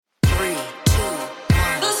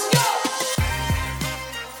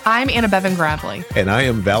I'm Anna Bevan Gradley. And I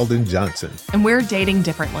am Valden Johnson. And we're Dating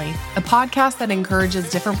Differently, a podcast that encourages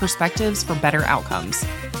different perspectives for better outcomes.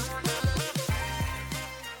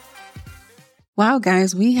 Wow,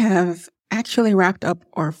 guys, we have actually wrapped up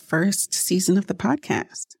our first season of the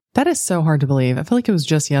podcast. That is so hard to believe. I feel like it was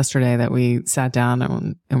just yesterday that we sat down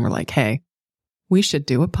and we're like, hey, we should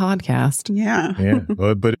do a podcast. Yeah.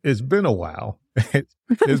 But it's been a while.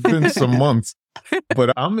 It's been some months.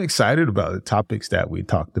 But I'm excited about the topics that we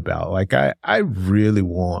talked about. Like, I really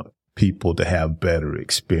want people to have better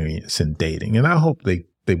experience in dating. And I hope they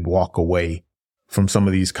walk away from some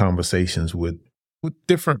of these conversations with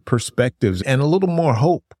different perspectives and a little more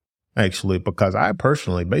hope, actually, because I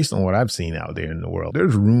personally, based on what I've seen out there in the world,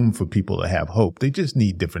 there's room for people to have hope. They just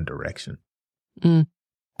need different direction.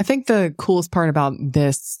 I think the coolest part about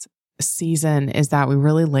this season is that we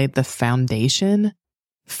really laid the foundation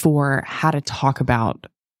for how to talk about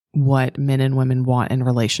what men and women want in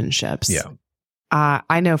relationships. Yeah.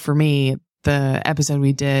 I know for me, the episode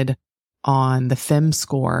we did on the FEM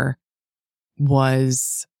score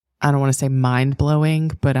was, I don't want to say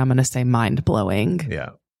mind-blowing, but I'm going to say mind-blowing.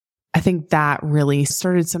 Yeah. I think that really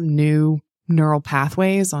started some new neural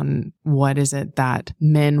pathways on what is it that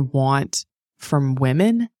men want from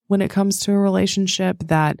women when it comes to a relationship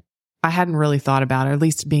that I hadn't really thought about, or at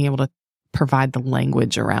least being able to provide the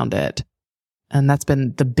language around it. And that's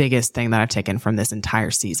been the biggest thing that I've taken from this entire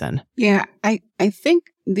season. Yeah, I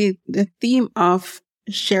think the theme of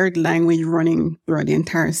shared language running throughout the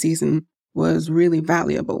entire season was really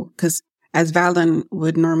valuable because, as Valden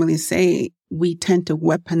would normally say, we tend to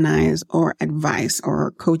weaponize our advice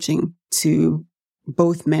or coaching to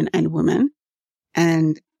both men and women.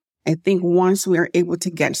 And I think once we are able to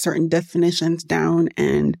get certain definitions down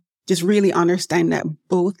and just really understand that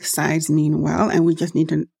both sides mean well, and we just need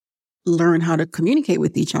to learn how to communicate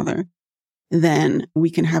with each other, then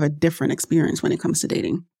we can have a different experience when it comes to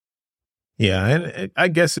dating. Yeah. And I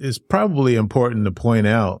guess it's probably important to point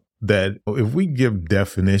out that if we give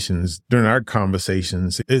definitions during our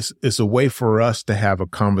conversations, it's a way for us to have a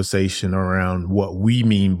conversation around what we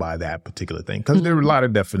mean by that particular thing. Because there are a lot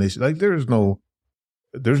of definitions. Like there's no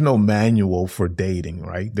manual for dating,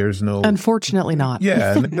 right? Unfortunately not.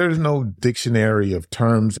 Yeah. And there's no dictionary of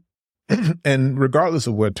terms. And regardless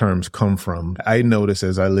of where terms come from, I notice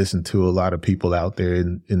as I listen to a lot of people out there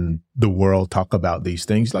in the world talk about these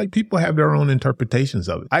things, like people have their own interpretations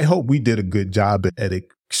of it. I hope we did a good job at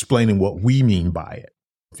explaining what we mean by it.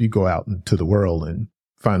 If you go out into the world and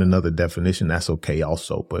find another definition, that's okay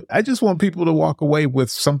also. But I just want people to walk away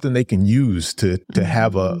with something they can use to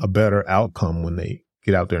have a better outcome when they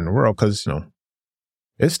get out there in the world. Because,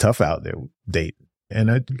 it's tough out there dating.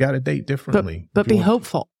 And I got to date differently. But be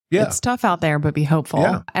hopeful. Yeah. It's tough out there, but be hopeful.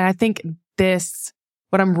 Yeah. And I think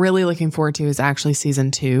what I'm really looking forward to is actually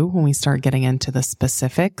season 2, when we start getting into the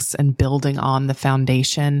specifics and building on the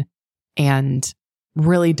foundation and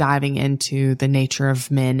really diving into the nature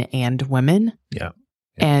of men and women. Yeah.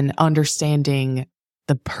 And understanding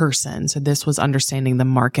the person. So this was understanding the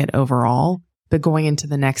market overall, but going into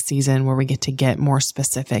the next season where we get more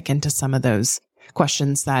specific into some of those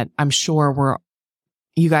questions that I'm sure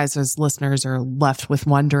you guys as listeners are left with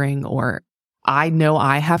wondering, or I know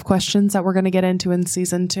I have questions that we're going to get into in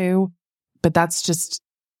season 2, but that's just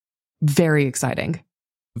very exciting.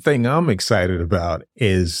 The thing I'm excited about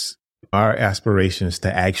is our aspirations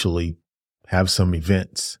to actually have some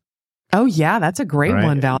events. Oh yeah, that's a great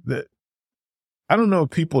one, Val. I don't know if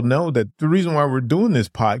people know that the reason why we're doing this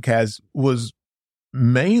podcast was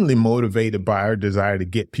mainly motivated by our desire to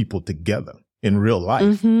get people together in real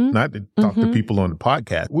life, not to talk to people on the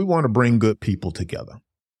podcast. We want to bring good people together.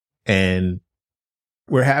 And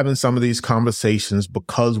we're having some of these conversations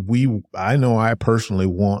because I know I personally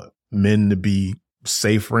want men to be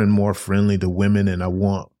safer and more friendly to women. And I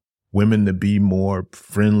want women to be more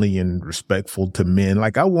friendly and respectful to men.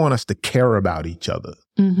 Like I want us to care about each other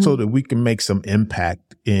so that we can make some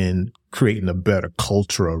impact in creating a better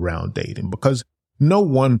culture around dating, because no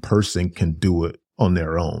one person can do it on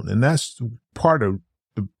their own. And that's part of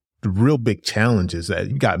the real big challenge, is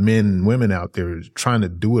that you got men and women out there trying to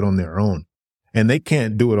do it on their own. And they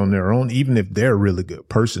can't do it on their own. Even if they're a really good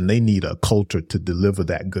person, they need a culture to deliver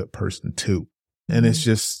that good person too. And it's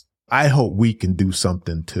just, I hope we can do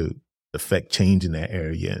something to affect change in that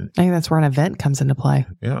area. And I think that's where an event comes into play.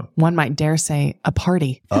 Yeah. One might dare say a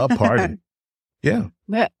party. A party. Yeah.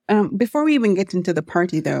 But before we even get into the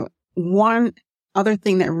party, though, one other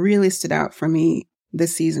thing that really stood out for me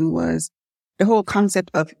this season was the whole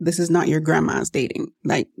concept of this is not your grandma's dating.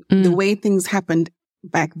 Like the way things happened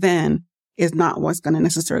back then is not what's going to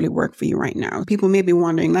necessarily work for you right now. People may be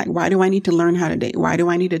wondering, like, why do I need to learn how to date? Why do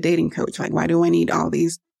I need a dating coach? Like, why do I need all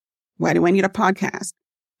these? Why do I need a podcast?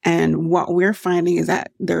 And what we're finding is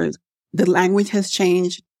that the language has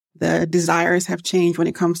changed. The desires have changed when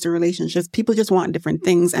it comes to relationships. People just want different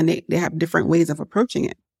things, and they have different ways of approaching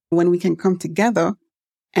it. When we can come together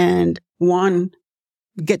and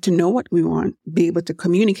get to know what we want, be able to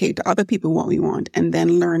communicate to other people what we want, and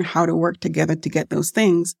then learn how to work together to get those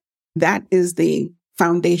things, that is the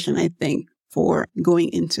foundation, I think, for going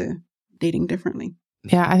into dating differently.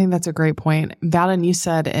 Yeah, I think that's a great point. Valen, you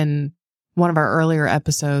said in one of our earlier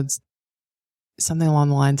episodes, something along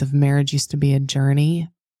the lines of marriage used to be a journey.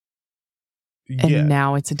 And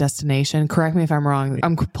now it's a destination. Correct me if I'm wrong.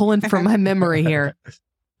 I'm pulling from my memory here.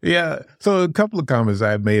 Yeah. So a couple of comments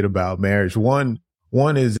I've made about marriage. One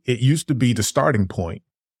is it used to be the starting point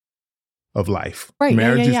of life. Right.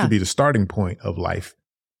 Marriage used to be the starting point of life.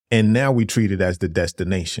 And now we treat it as the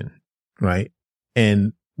destination. Right.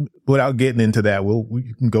 And without getting into that,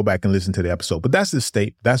 we can go back and listen to the episode. But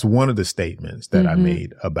that's one of the statements that I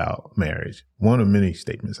made about marriage. One of many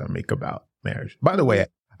statements I make about marriage. By the way,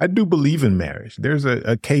 I do believe in marriage. There's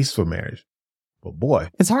a case for marriage. But boy,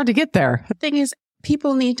 it's hard to get there. The thing is,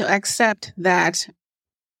 people need to accept that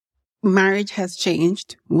marriage has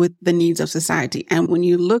changed with the needs of society. And when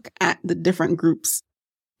you look at the different groups,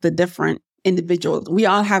 the different individuals, we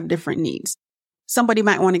all have different needs. Somebody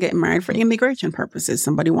might want to get married for immigration purposes.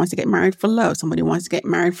 Somebody wants to get married for love. Somebody wants to get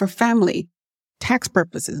married for family, tax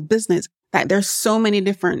purposes, business. That there's so many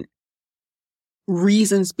different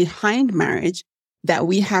reasons behind marriage that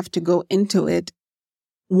we have to go into it.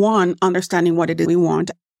 One, understanding what it is we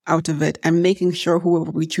want out of it and making sure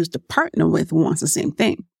whoever we choose to partner with wants the same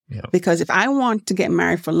thing. Yeah. Because if I want to get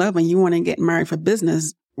married for love and you want to get married for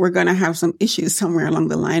business, we're going to have some issues somewhere along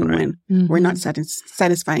the line when we're not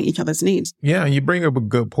satisfying each other's needs. Yeah, and you bring up a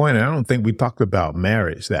good point. And I don't think we talked about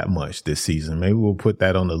marriage that much this season. Maybe we'll put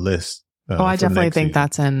that on the list. I definitely think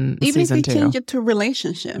that's in season 2. Even if we change it to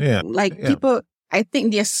relationship. Yeah. People, I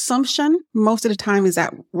think the assumption most of the time is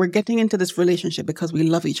that we're getting into this relationship because we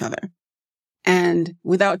love each other. And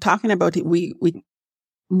without talking about it, we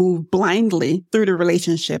move blindly through the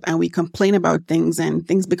relationship and we complain about things and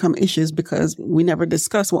things become issues because we never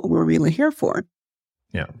discuss what we're really here for.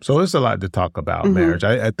 Yeah. So it's a lot to talk about marriage.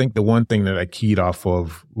 I think the one thing that I keyed off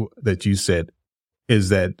of that you said is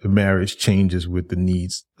that marriage changes with the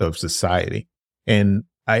needs of society. And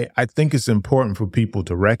I think it's important for people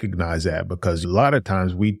to recognize that because a lot of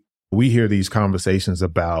times we hear these conversations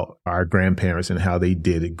about our grandparents and how they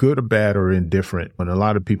did it, good or bad or indifferent. And a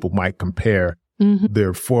lot of people might compare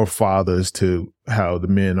their forefathers to how the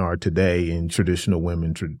men are today and traditional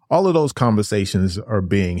women. All of those conversations are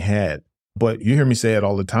being had. But you hear me say it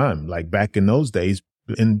all the time. Like back in those days,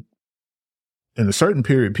 in a certain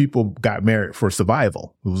period, people got married for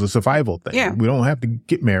survival. It was a survival thing. Yeah. We don't have to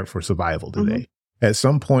get married for survival today. At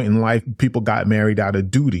some point in life, people got married out of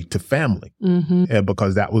duty to family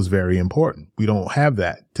because that was very important. We don't have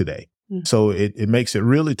that today. So it makes it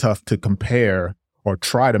really tough to compare or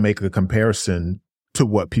try to make a comparison to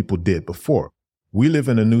what people did before. We live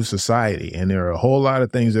in a new society, and there are a whole lot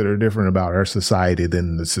of things that are different about our society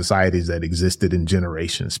than the societies that existed in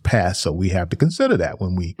generations past. So we have to consider that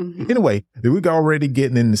when we, anyway, we're already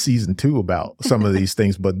getting into season 2 about some of these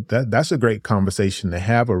things, but that's a great conversation to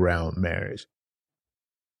have around marriage.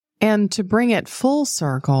 And to bring it full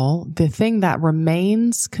circle, the thing that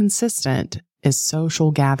remains consistent is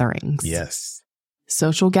social gatherings. Yes.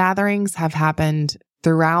 Social gatherings have happened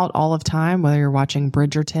throughout all of time, whether you're watching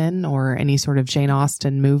Bridgerton or any sort of Jane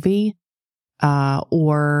Austen movie,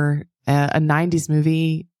 or a 90s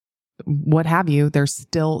movie, what have you, there's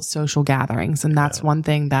still social gatherings. And that's one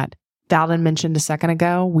thing that Valen mentioned a second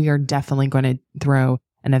ago. We are definitely going to throw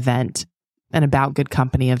an event, an About Good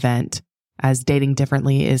Company event, as Dating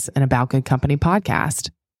Differently is an About Good Company podcast.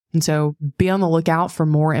 And so be on the lookout for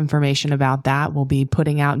more information about that. We'll be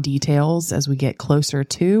putting out details as we get closer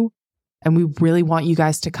to, and we really want you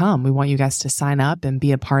guys to come. We want you guys to sign up and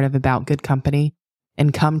be a part of About Good Company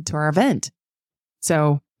and come to our event.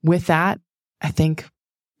 So with that, I think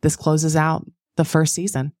this closes out the first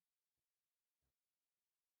season.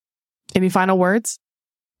 Any final words?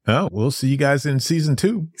 Oh, we'll see you guys in season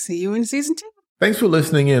 2. See you in season 2. Thanks for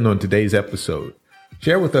listening in on today's episode.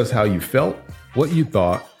 Share with us how you felt, what you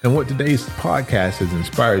thought, and what today's podcast has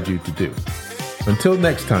inspired you to do. Until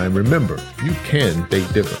next time, remember, you can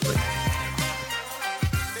date differently.